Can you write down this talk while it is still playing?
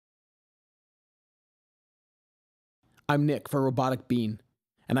I'm Nick for Robotic Bean,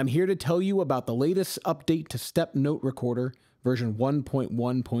 and I'm here to tell you about the latest update to Step Note Recorder version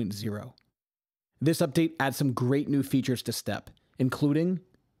 1.1.0. This update adds some great new features to Step, including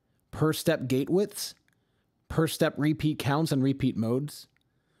per-step gate widths, per-step repeat counts and repeat modes,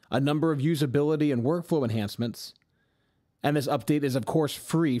 a number of usability and workflow enhancements, and this update is of course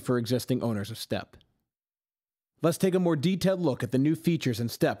free for existing owners of Step. Let's take a more detailed look at the new features in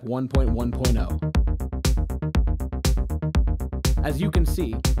Step 1.1.0. As you can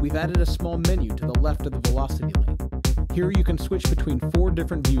see, we've added a small menu to the left of the velocity lane. Here you can switch between 4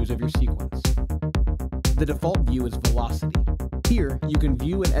 different views of your sequence. The default view is velocity. Here, you can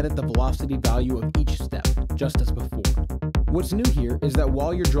view and edit the velocity value of each step, just as before. What's new here is that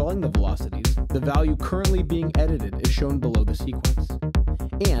while you're drawing the velocities, the value currently being edited is shown below the sequence.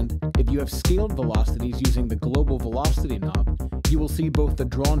 And if you have scaled velocities using the global velocity knob, you will see both the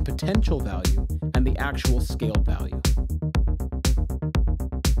drawn potential value and the actual scaled value.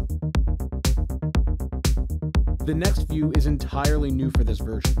 The next view is entirely new for this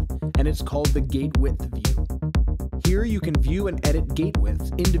version, and it's called the gate width view. Here you can view and edit gate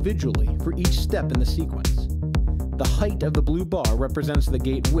widths individually for each step in the sequence. The height of the blue bar represents the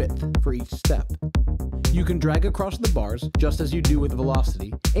gate width for each step. You can drag across the bars just as you do with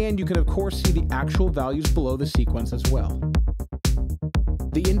velocity, and you can of course see the actual values below the sequence as well.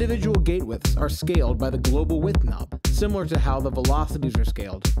 The individual gate widths are scaled by the global width knob, similar to how the velocities are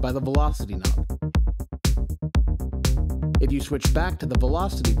scaled by the velocity knob. If you switch back to the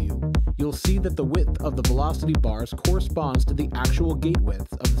velocity view, you'll see that the width of the velocity bars corresponds to the actual gate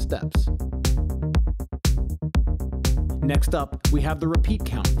width of the steps. Next up, we have the repeat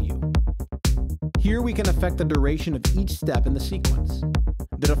count view. Here we can affect the duration of each step in the sequence.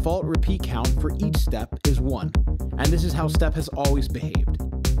 The default repeat count for each step is 1, and this is how Step has always behaved.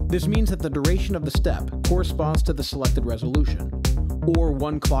 This means that the duration of the step corresponds to the selected resolution, or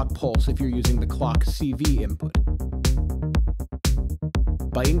 1 clock pulse if you're using the clock CV input.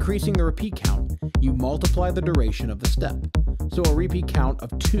 By increasing the repeat count, you multiply the duration of the step. So a repeat count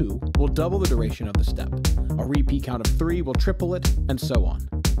of 2 will double the duration of the step. A repeat count of 3 will triple it, and so on.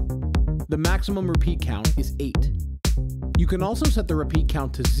 The maximum repeat count is 8. You can also set the repeat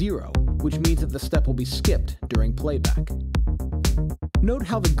count to 0, which means that the step will be skipped during playback. Note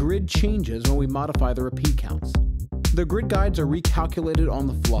how the grid changes when we modify the repeat counts. The grid guides are recalculated on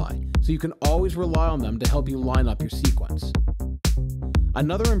the fly, so you can always rely on them to help you line up your sequence.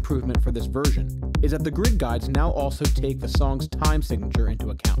 Another improvement for this version is that the grid guides now also take the song's time signature into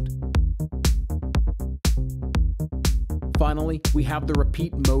account. Finally, we have the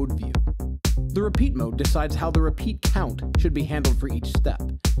repeat mode view. The repeat mode decides how the repeat count should be handled for each step.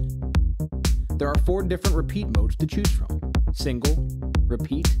 There are 4 different repeat modes to choose from: single,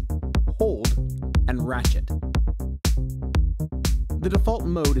 repeat, hold, and ratchet. The default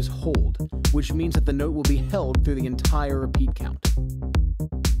mode is hold, which means that the note will be held through the entire repeat count.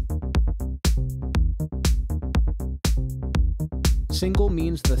 Single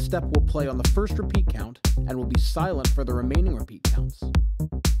means the step will play on the first repeat count and will be silent for the remaining repeat counts.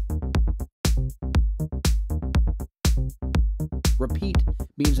 Repeat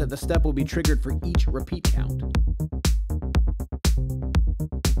means that the step will be triggered for each repeat count.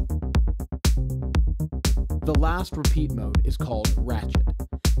 The last repeat mode is called ratchet,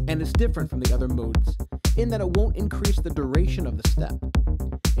 and it's different from the other modes in that it won't increase the duration of the step.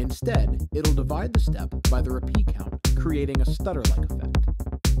 Instead, it'll divide the step by the repeat count, creating a stutter-like effect.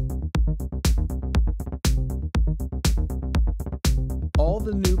 All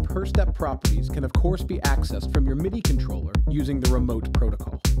the new per-step properties can of course be accessed from your MIDI controller using the remote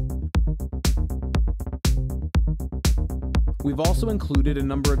protocol. We've also included a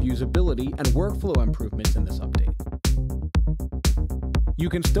number of usability and workflow improvements in this update. You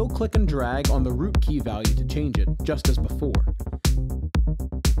can still click and drag on the root key value to change it, just as before.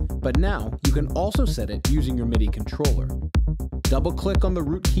 But now, you can also set it using your MIDI controller. Double-click on the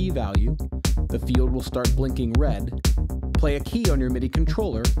root key value, the field will start blinking red, play a key on your MIDI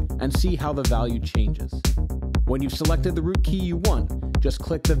controller, and see how the value changes. When you've selected the root key you want, just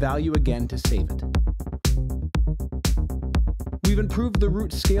click the value again to save it. We've improved the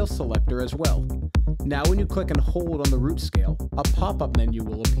root scale selector as well. Now when you click and hold on the root scale, a pop-up menu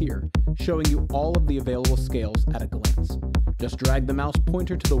will appear, showing you all of the available scales at a glance. Just drag the mouse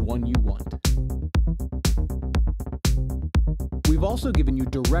pointer to the one you want. We've also given you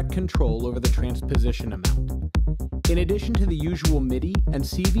direct control over the transposition amount. In addition to the usual MIDI and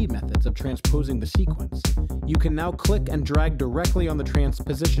CV methods of transposing the sequence, you can now click and drag directly on the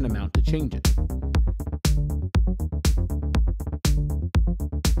transposition amount to change it.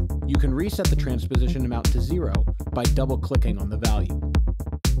 You can reset the transposition amount to 0 by double-clicking on the value.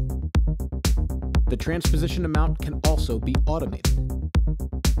 The transposition amount can also be automated.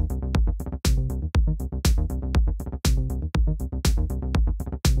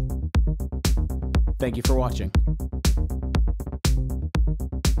 Thank you for watching.